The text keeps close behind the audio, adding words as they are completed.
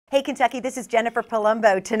Hey Kentucky, this is Jennifer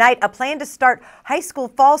Palumbo. Tonight, a plan to start high school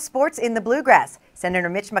fall sports in the Bluegrass. Senator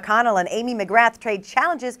Mitch McConnell and Amy McGrath trade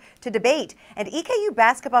challenges to debate, and EKU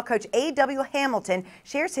basketball coach A.W. Hamilton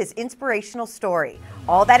shares his inspirational story.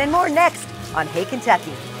 All that and more next on Hey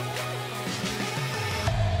Kentucky.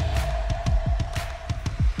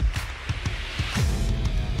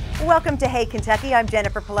 Welcome to Hey Kentucky. I'm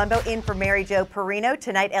Jennifer Palumbo in for Mary Jo Perino.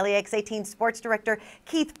 Tonight, LEX 18 Sports Director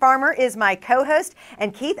Keith Farmer is my co-host.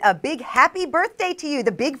 And Keith, a big happy birthday to you,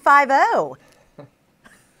 the big 5-0.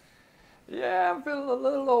 Yeah, I'm feeling a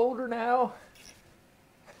little older now.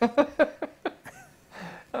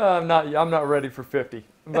 I'm not ready for 50,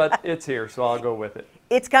 but it's here, so I'll go with it.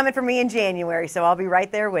 It's coming for me in January, so I'll be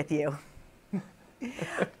right there with you.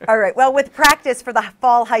 All right, well, with practice for the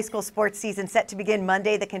fall high school sports season set to begin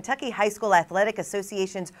Monday, the Kentucky High School Athletic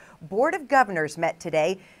Association's Board of Governors met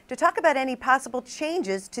today to talk about any possible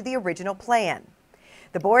changes to the original plan.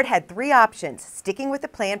 The board had three options: sticking with the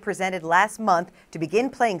plan presented last month to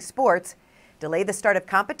begin playing sports, delay the start of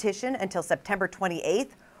competition until September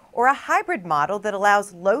 28th, or a hybrid model that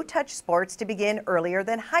allows low-touch sports to begin earlier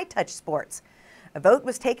than high-touch sports. A vote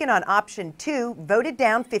was taken on option 2, voted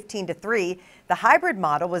down 15-3. The hybrid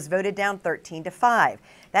model was voted down 13-5.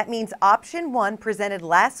 That means option 1 presented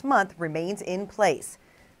last month remains in place.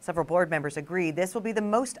 Several board members agree this will be the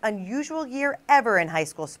most unusual year ever in high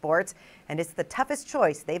school sports, and it's the toughest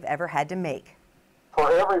choice they've ever had to make.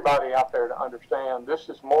 For everybody out there to understand, this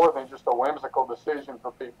is more than just a whimsical decision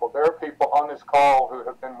for people. There are people on this call who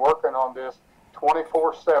have been working on this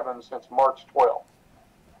 24/7 since March 12th.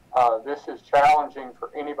 This is challenging for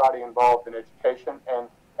anybody involved in education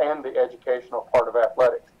and the educational part of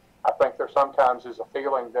athletics. I think there sometimes is a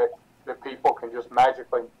feeling that people can just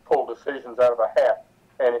magically pull decisions out of a hat,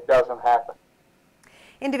 and it doesn't happen.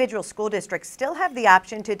 Individual school districts still have the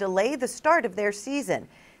option to delay the start of their season.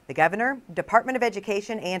 The governor, Department of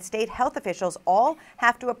Education, and state health officials all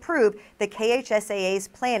have to approve the KHSAA's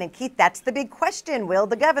plan. And Keith, that's the big question. Will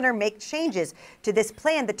the governor make changes to this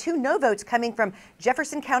plan? The two no votes coming from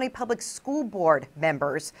Jefferson County Public School Board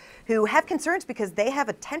members who have concerns because they have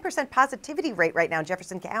a 10% positivity rate right now in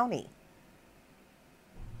Jefferson County.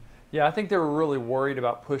 Yeah, I think they were really worried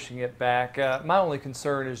about pushing it back. My only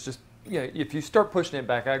concern is just, if you start pushing it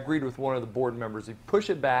back, I agreed with one of the board members. If you push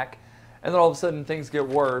it back, and then all of a sudden things get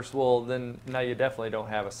worse, well, then now you definitely don't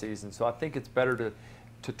have a season. So I think it's better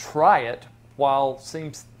to try it while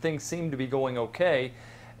things seem to be going okay.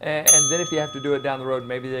 And then if you have to do it down the road,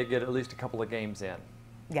 maybe they get at least a couple of games in.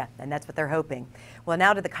 Yeah, and that's what they're hoping. Well,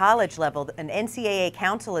 now to the college level, an NCAA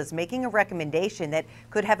council is making a recommendation that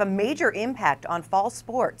could have a major impact on fall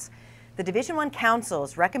sports. The Division I Council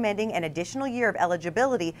is recommending an additional year of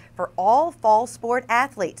eligibility for all fall sport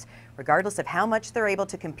athletes, regardless of how much they're able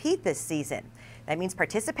to compete this season. That means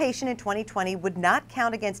participation in 2020 would not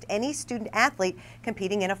count against any student athlete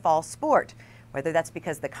competing in a fall sport, whether that's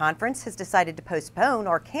because the conference has decided to postpone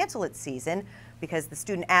or cancel its season, because the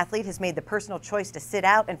student athlete has made the personal choice to sit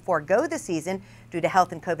out and forego the season due to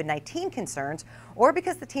health and COVID-19 concerns, or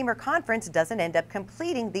because the team or conference doesn't end up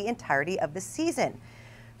completing the entirety of the season.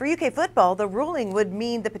 For UK football, the ruling would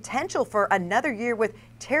mean the potential for another year with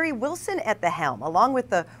Terry Wilson at the helm, along with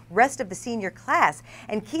the rest of the senior class.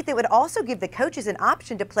 And Keith, it would also give the coaches an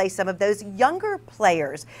option to play some of those younger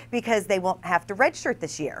players because they won't have to redshirt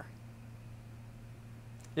this year.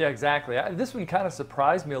 Yeah, exactly. This one kind of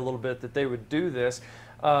surprised me a little bit that they would do this.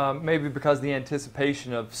 Maybe because of the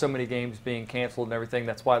anticipation of so many games being canceled and everything,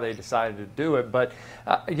 that's why they decided to do it. But,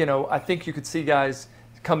 I think you could see guys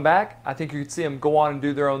come back. I think you could see them go on and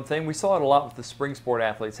do their own thing. We saw it a lot with the spring sport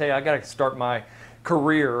athletes. Hey, I got to start my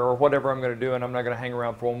career or whatever I'm going to do, and I'm not going to hang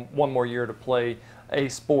around for one more year to play a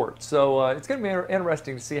sport. So it's going to be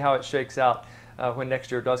interesting to see how it shakes out when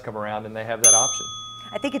next year does come around and they have that option.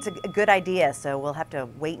 I think it's a good idea, so we'll have to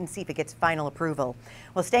wait and see if it gets final approval.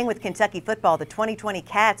 Well, staying with Kentucky football, the 2020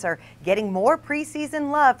 Cats are getting more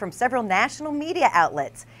preseason love from several national media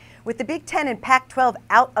outlets. With the Big Ten and Pac-12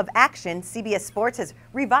 out of action, CBS Sports has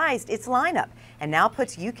revised its lineup and now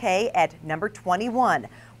puts UK at number 21,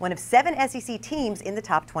 one of 7 SEC teams in the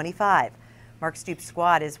top 25. Mark Stoops'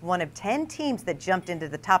 squad is one of 10 teams that jumped into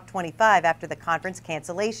the top 25 after the conference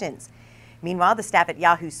cancellations. Meanwhile, the staff at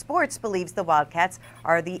Yahoo Sports believes the Wildcats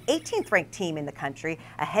are the 18th ranked team in the country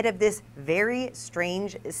ahead of this very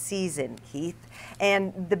strange season, Keith.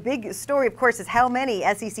 And the big story, of course, is how many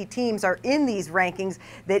SEC teams are in these rankings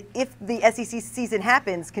that if the SEC season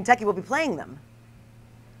happens, Kentucky will be playing them.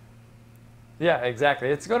 Yeah, exactly.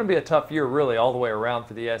 It's going to be a tough year, really, all the way around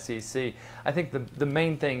for the SEC. I think the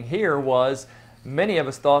main thing here was many of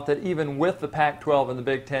us thought that even with the Pac-12 and the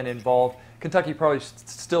Big Ten involved, Kentucky probably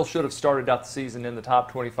still should have started out the season in the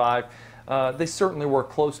top 25. They certainly were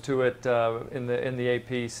close to it in the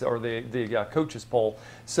AP or the coaches poll.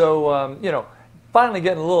 So you know, finally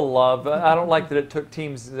getting a little love. I don't like that it took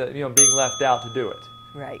teams being left out to do it.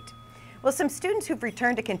 Right. Well, some students who've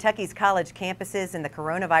returned to Kentucky's college campuses in the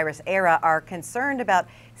coronavirus era are concerned about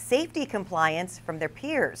safety compliance from their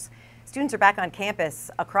peers. Students are back on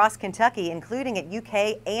campus across Kentucky, including at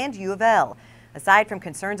UK and U of L. Aside from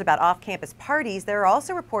concerns about off-campus parties, there are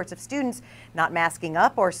also reports of students not masking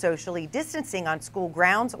up or socially distancing on school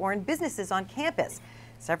grounds or in businesses on campus.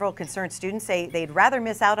 Several concerned students say they'd rather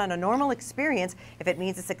miss out on a normal experience if it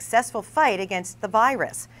means a successful fight against the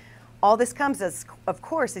virus. All this comes, of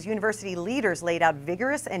course, as university leaders laid out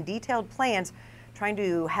vigorous and detailed plans trying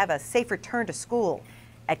to have a safe return to school.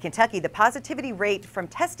 At Kentucky, the positivity rate from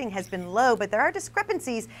testing has been low, but there are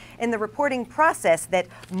discrepancies in the reporting process that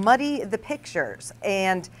muddy the pictures.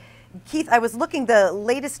 And Keith, I was looking the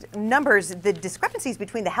latest numbers, the discrepancies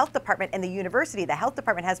between the health department and the university. The health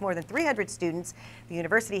department has more than 300 students. The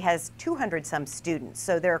university has 200 some students.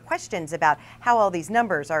 So there are questions about how all these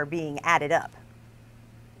numbers are being added up.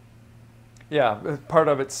 Yeah, part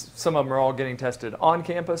of it's some of them are all getting tested on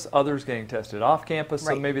campus, others getting tested off campus,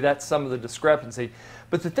 right. So maybe that's some of the discrepancy.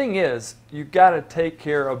 But the thing is, you've got to take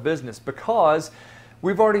care of business because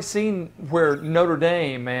we've already seen where Notre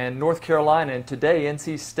Dame and North Carolina and today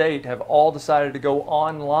NC State have all decided to go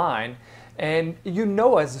online. And you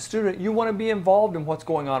know, as a student, you want to be involved in what's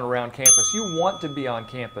going on around campus. You want to be on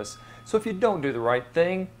campus. So if you don't do the right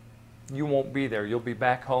thing, you won't be there. You'll be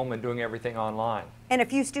back home and doing everything online. And a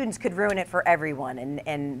few students could ruin it for everyone,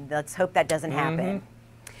 and let's hope that doesn't happen.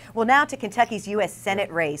 Well, now to Kentucky's U.S. Senate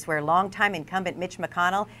race, where longtime incumbent Mitch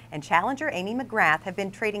McConnell and challenger Amy McGrath have been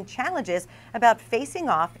trading challenges about facing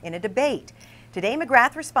off in a debate. Today,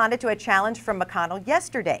 McGrath responded to a challenge from McConnell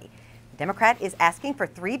yesterday. The Democrat is asking for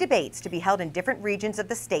 3 debates to be held in different regions of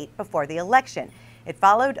the state before the election. It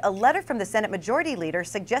followed a letter from the Senate Majority Leader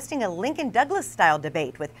suggesting a Lincoln Douglas-style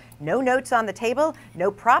debate with no notes on the table, no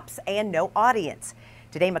props, and no audience.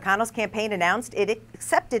 Today, McConnell's campaign announced it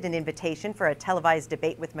accepted an invitation for a televised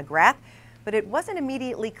debate with McGrath, but it wasn't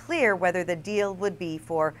immediately clear whether the deal would be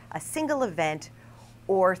for a single event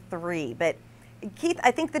or 3. But Keith,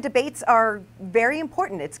 I think the debates are very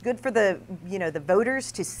important. It's good for the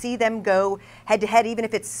voters to see them go head to head, even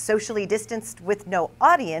if it's socially distanced with no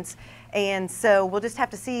audience. And so we'll just have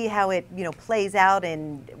to see how it, plays out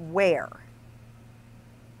and where.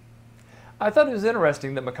 I thought it was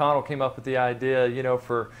interesting that McConnell came up with the idea,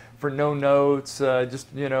 for no notes,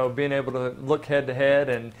 just, being able to look head to head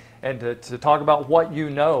and to talk about what you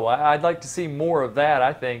know. I'd like to see more of that,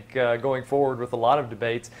 I think, going forward with a lot of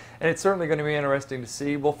debates. And it's certainly going to be interesting to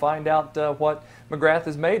see. We'll find out what McGrath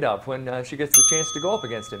is made of when she gets the chance to go up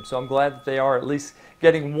against him. So I'm glad that they are at least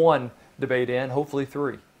getting 1 debate in, hopefully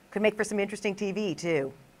 3. Could make for some interesting TV,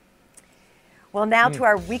 too. Well, now to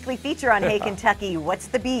our weekly feature on Hey Kentucky, What's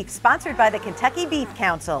the Beef? Sponsored by the Kentucky Beef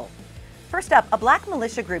Council. First up, a black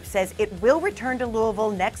militia group says it will return to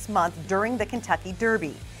Louisville next month during the Kentucky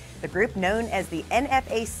Derby. The group, known as the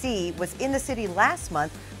NFAC, was in the city last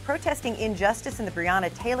month protesting injustice in the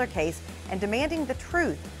Breonna Taylor case and demanding the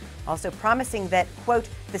truth, also promising that, quote,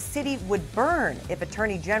 the city would burn if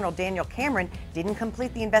Attorney General Daniel Cameron didn't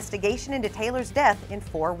complete the investigation into Taylor's death in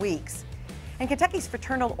 4 weeks. And Kentucky's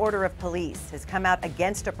Fraternal Order of Police has come out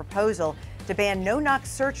against a proposal to ban no-knock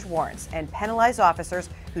search warrants and penalize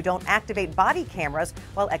officers who don't activate body cameras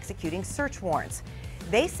while executing search warrants.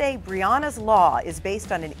 They say Breonna's law is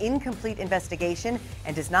based on an incomplete investigation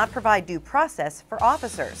and does not provide due process for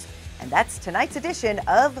officers. And that's tonight's edition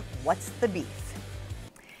of What's the Beef?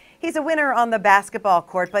 He's a winner on the basketball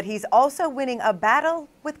court, but he's also winning a battle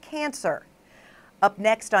with cancer. Up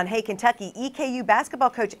next on Hey Kentucky, EKU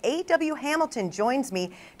basketball coach A.W. Hamilton joins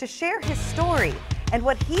me to share his story and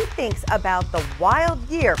what he thinks about the wild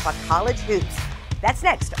year for college hoops. That's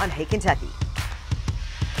next on Hey Kentucky.